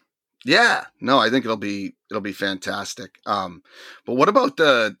good. Yeah, no, I think it'll be It'll be fantastic. But what about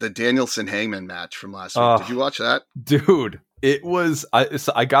the Danielson Hangman match from last week? Did you watch that? Dude, it was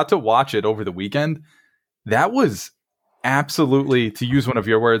I got to watch it over the weekend. That was absolutely, to use one of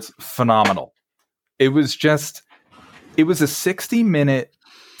your words, phenomenal. It was a 60-minute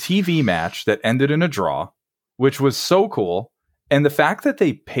TV match that ended in a draw, which was so cool. And the fact that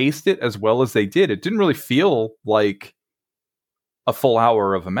they paced it as well as they did, it didn't really feel like a full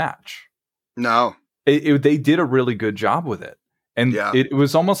hour of a match. No. They did a really good job with it. And it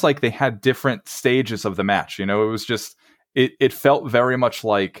was almost like they had different stages of the match. You know, it was just, it felt very much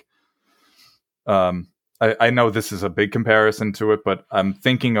like, I know this is a big comparison to it, but I'm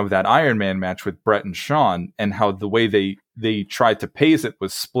thinking of that Iron Man match with Brett and Shawn, and how the way they tried to pace it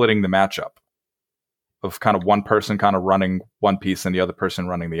was splitting the match up of kind of one person kind of running one piece and the other person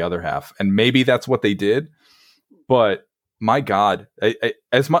running the other half. And maybe that's what they did, but my God,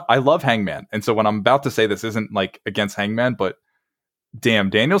 I love Hangman. And so when I'm about to say this isn't like against Hangman, but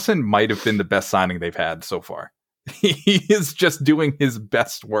damn, Danielson might have been the best signing they've had so far. He is just doing his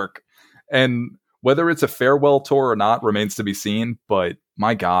best work. And whether it's a farewell tour or not remains to be seen, but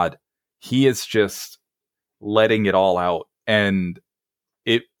my God, he is just letting it all out. And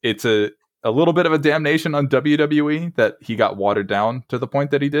it's a little bit of a damnation on WWE that he got watered down to the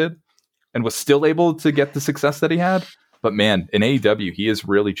point that he did and was still able to get the success that he had. But man, in AEW, he is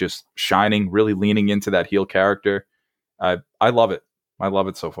really just shining, really leaning into that heel character. I love it. I love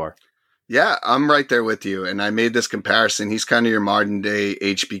it so far. Yeah, I'm right there with you. And I made this comparison. He's kind of your modern day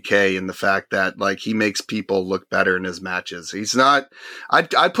HBK in the fact that like he makes people look better in his matches. He's not,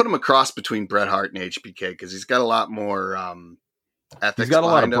 I'd put him a cross between Bret Hart and HBK because he's got a lot more ethics. He's got a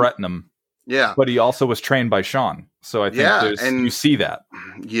lot of Bret in him. Yeah. But he also was trained by Shawn. So I think you see that.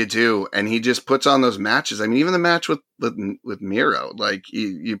 You do. And he just puts on those matches. I mean, even the match with Miro, like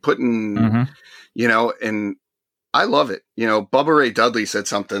you put in, you know, and I love it. You know, Bubba Ray Dudley said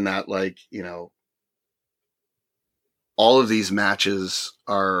something that like, you know, all of these matches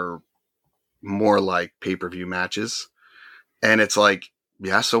are more like pay-per-view matches. And it's like,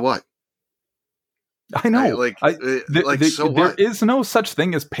 yeah, so what? I know. So what? There is no such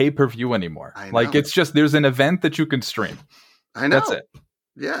thing as pay-per-view anymore. Like it's just, there's an event that you can stream. I know. That's it.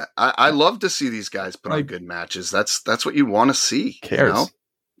 Yeah. I love to see these guys put on good matches. That's what you want to see. Cares. You know?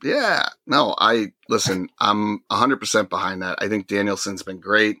 Yeah, no, listen, I'm 100% behind that. I think Danielson's been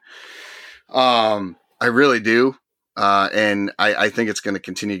great. I really do. And I think it's going to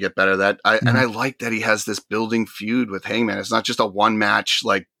continue to get better. And I like that he has this building feud with Hangman. It's not just a one match,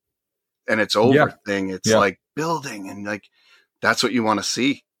 like, and it's over thing. It's like building, and like, that's what you want to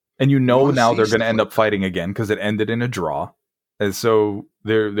see. And now they're going to end up fighting again because it ended in a draw. And so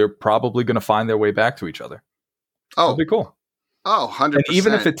they're probably going to find their way back to each other. Oh, that'll be cool. Oh, 100%. And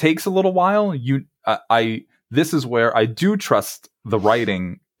even if it takes a little while, this is where I do trust the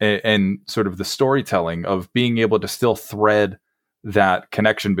writing and sort of the storytelling of being able to still thread that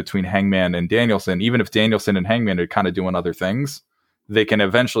connection between Hangman and Danielson. Even if Danielson and Hangman are kind of doing other things, they can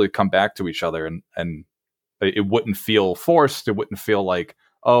eventually come back to each other, and it wouldn't feel forced. It wouldn't feel like,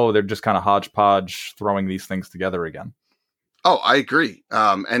 oh, they're just kind of hodgepodge throwing these things together again. Oh, I agree.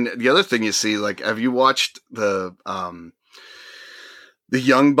 And the other thing you see, like, have you watched the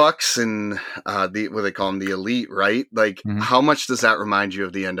Young Bucks and what they call them, the Elite, right? Like, how much does that remind you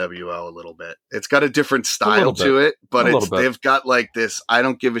of the NWO a little bit? It's got a different style to it, but they've got like this I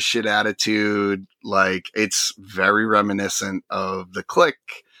don't give a shit attitude. Like, it's very reminiscent of the Click.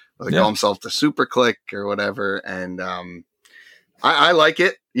 They call themselves the Super Click or whatever. And I like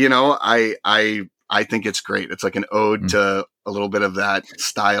it. You know, I think it's great. It's like an ode to a little bit of that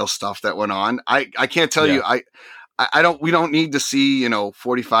style stuff that went on. I can't tell you. We don't need to see,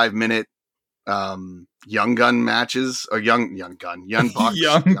 45-minute Young Gun matches or Young Bucks.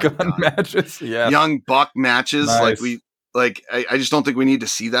 Young Gun matches. Yeah. Young Buck matches. Nice. I just don't think we need to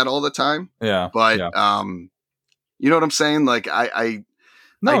see that all the time. Yeah. But, you know what I'm saying? Like, I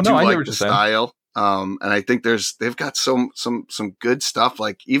like the style. And I think they've got some good stuff.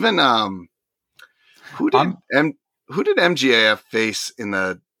 Like, even, who did MJF face in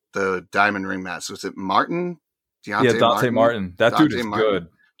the Diamond Ring match? Was it Martin? Dante Martin. That dude is good.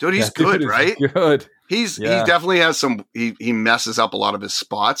 Dude, he's good, right? Good. He definitely has some. He messes up a lot of his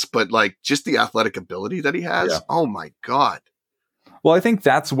spots, but like just the athletic ability that he has. Yeah. Oh my God. Well, I think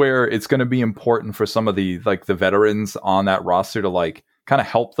that's where it's going to be important for some of the veterans on that roster to like kind of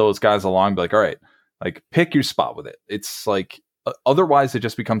help those guys along. Be like, all right, like pick your spot with it. It's like otherwise it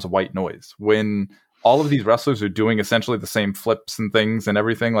just becomes white noise when all of these wrestlers are doing essentially the same flips and things and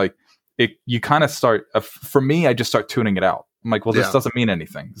everything. Like, you kind of start, for me, I just start tuning it out. I'm like, well, this doesn't mean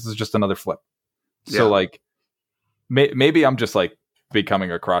anything. This is just another flip. So Yeah. like, maybe I'm just like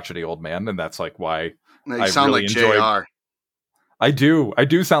becoming a crotchety old man, and that's like why No, you I sound really like enjoyed. JR. I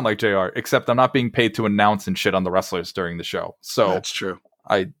do sound like JR, except I'm not being paid to announce and shit on the wrestlers during the show. So That's true.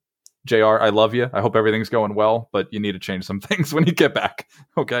 JR, I love you. I hope everything's going well, but you need to change some things when you get back.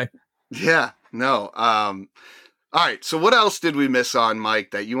 Okay. Yeah. No. All right. So what else did we miss on, Mike,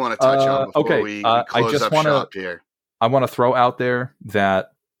 that you want to touch on before okay. we I close just up wanna- shop here? I want to throw out there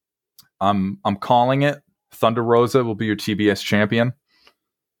that I'm calling it. Thunder Rosa will be your TBS champion.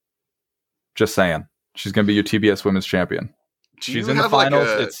 Just saying, she's going to be your TBS Women's Champion. Do She's you in the have like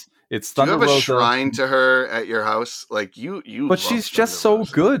finals. It's do you Thunder have a Rosa. shrine to her at your house? Like you But love she's just Thunder so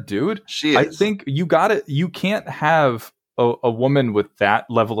Rosa. good, dude. She is. I think you can't have a woman with that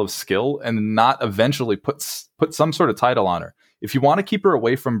level of skill and not eventually put some sort of title on her. If you want to keep her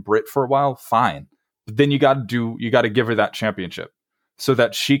away from Britt for a while, fine. But then you got to give her that championship so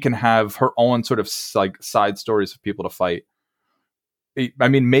that she can have her own sort of like side stories of people to fight. I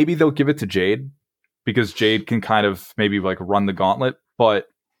mean, maybe they'll give it to Jade because Jade can kind of maybe like run the gauntlet, but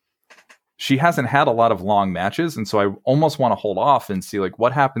she hasn't had a lot of long matches, and so I almost want to hold off and see like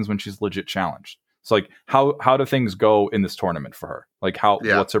what happens when she's legit challenged. So like how do things go in this tournament for her? Like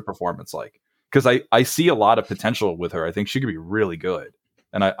what's her performance like? Because I see a lot of potential with her. I think she could be really good,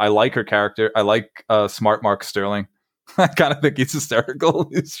 and I like her character. I like smart Mark Sterling. I kind of think he's hysterical.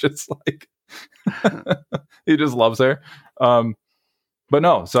 He's just like he just loves her. But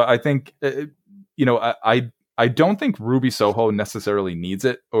no, so I think I don't think Ruby Soho necessarily needs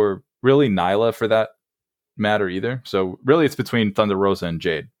it, or really Nyla for that matter either. So really, it's between Thunder Rosa and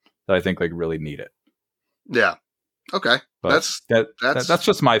Jade that I think like really need it. Yeah. Okay. But that's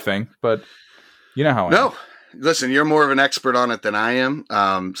just my thing. But you know how I am. Listen, you're more of an expert on it than I am.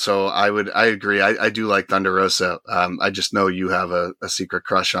 So I agree. I do like Thunder Rosa. I just know you have a secret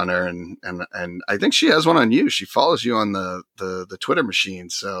crush on her, and I think she has one on you. She follows you on the Twitter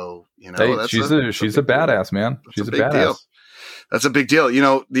machine. So hey, she's a badass, man. She's a badass. Deal. That's a big deal.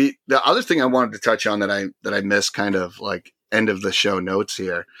 The other thing I wanted to touch on that I missed, kind of like end of the show notes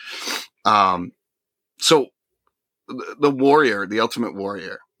here. So the Warrior, the Ultimate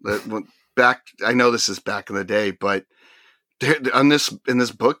Warrior, I know this is back in the day, but in this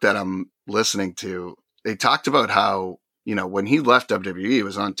book that I'm listening to, they talked about how, when he left WWE, it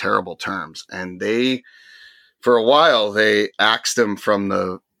was on terrible terms. And for a while, they axed him from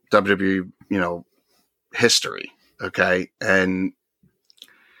the WWE, history. Okay. And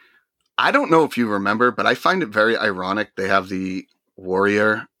I don't know if you remember, but I find it very ironic. They have the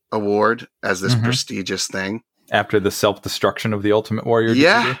Warrior Award as this prestigious thing. After the self-destruction of the Ultimate Warrior.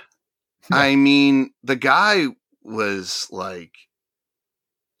 Yeah. I mean, the guy was like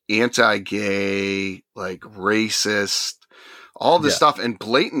anti-gay, like racist, all this stuff, and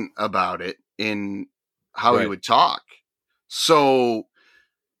blatant about it in how he would talk. So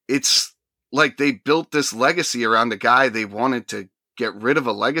it's like they built this legacy around a guy they wanted to get rid of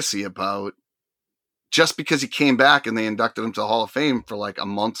a legacy about just because he came back and they inducted him to the Hall of Fame for like a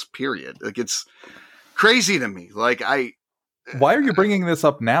month's period. Like, it's crazy to me. Like, why are you bringing this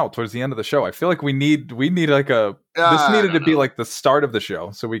up now towards the end of the show? I feel like we need like this needed to be like the start of the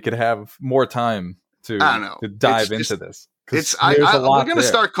show so we could have more time to dive into this. We're going to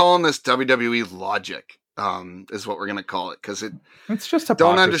start calling this WWE logic, is what we're going to call it. Cause it's just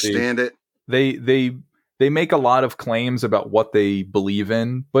hypocrisy. Don't understand it. They make a lot of claims about what they believe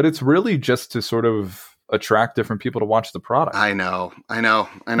in, but it's really just to sort of attract different people to watch the product. I know.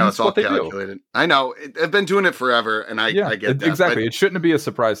 It's all calculated. I know. I've been doing it forever, and I get that. Exactly. It shouldn't be a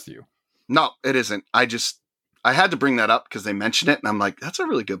surprise to you. No, it isn't. I had to bring that up because they mentioned it, and I'm like, that's a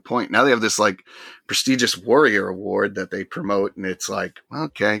really good point. Now they have this like prestigious Warrior Award that they promote, and it's like,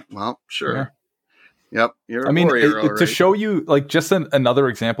 okay, well, sure. Yeah. Yep. You're a warrior, to show you like just another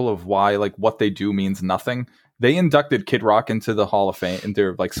example of why like what they do means nothing. They inducted Kid Rock into the Hall of Fame, into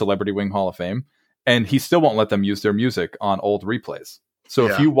their like Celebrity Wing Hall of Fame. And he still won't let them use their music on old replays. So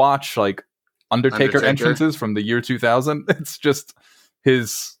if you watch like Undertaker entrances from the year 2000, it's just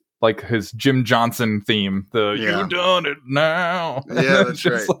his Jim Johnson theme. You done it now. Yeah, that's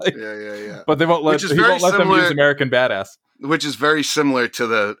right. Like, yeah. But they won't let them use American Badass, which is very similar to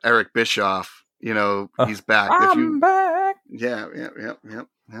the Eric Bischoff. He's back. I'm back. Yeah.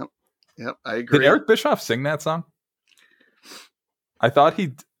 I agree. Did Eric Bischoff sing that song?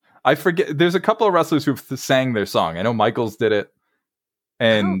 I forget. There's a couple of wrestlers who've sang their song. I know Michaels did it,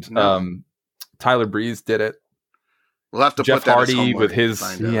 and Tyler Breeze did it. We'll have to Jeff put Hardy with his.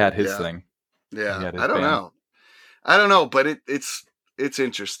 He had his thing. Yeah, I don't know, but it's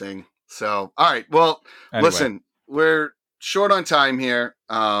interesting. So, all right. Well, anyway. Listen, we're short on time here.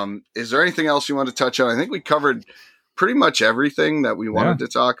 Is there anything else you want to touch on? I think we covered pretty much everything that we wanted to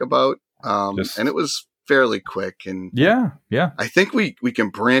talk about. And it was fairly quick. And yeah. I think we can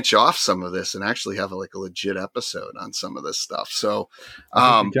branch off some of this and actually have a legit episode on some of this stuff. So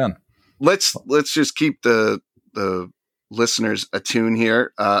let's just keep the listeners attuned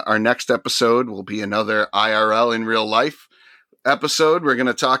here. Our next episode will be another IRL in real life episode. We're going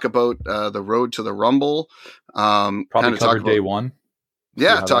to talk about the road to the Rumble. Probably cover day one.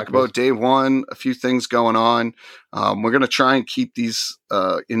 Yeah, talk about day one, a few things going on. We're going to try and keep these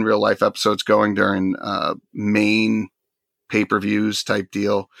in real life episodes going during main pay-per-views type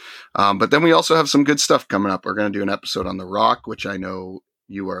deal. But then we also have some good stuff coming up. We're going to do an episode on The Rock, which I know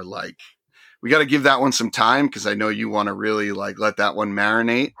you are we got to give that one some time because I know you want to really let that one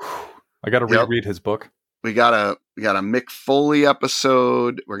marinate. I got to reread his book. We got a Mick Foley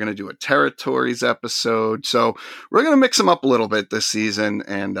episode. We're going to do a Territories episode. So we're going to mix them up a little bit this season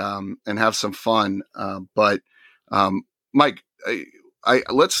and have some fun. But Mike,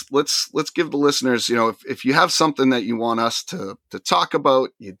 let's give the listeners, if you have something that you want us to talk about,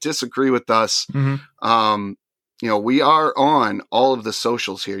 you disagree with us, we are on all of the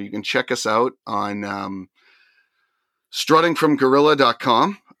socials here. You can check us out on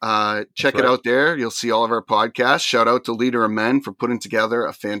struttingfromgorilla.com. Check it out there. You'll see all of our podcasts. Shout out to Leader of Men for putting together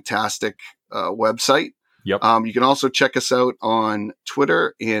a fantastic website. Yep. You can also check us out on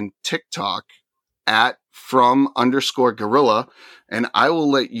Twitter and TikTok at @from_gorilla. And I will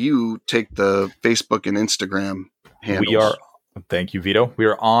let you take the Facebook and Instagram handles. Thank you, Vito. We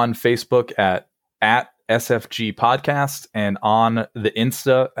are on Facebook at SFG Podcast and on the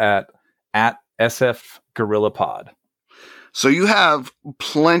Insta at SF Gorilla Pod. So you have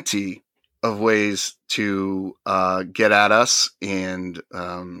plenty of ways to get at us and,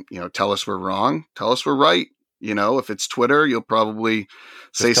 tell us we're wrong, tell us we're right. If it's Twitter, you'll probably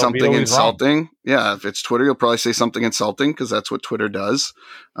say something insulting. Wrong. Yeah, if it's Twitter, you'll probably say something insulting because that's what Twitter does.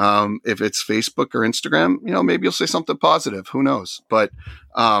 If it's Facebook or Instagram, maybe you'll say something positive. Who knows? But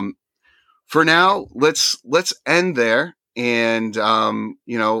for now, let's end there. And,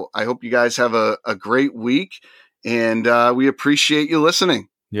 I hope you guys have a great week. And we appreciate you listening.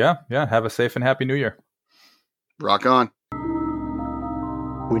 Yeah. Have a safe and happy New Year. Rock on.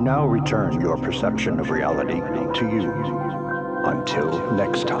 We now return your perception of reality to you. Until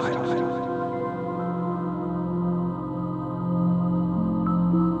next time.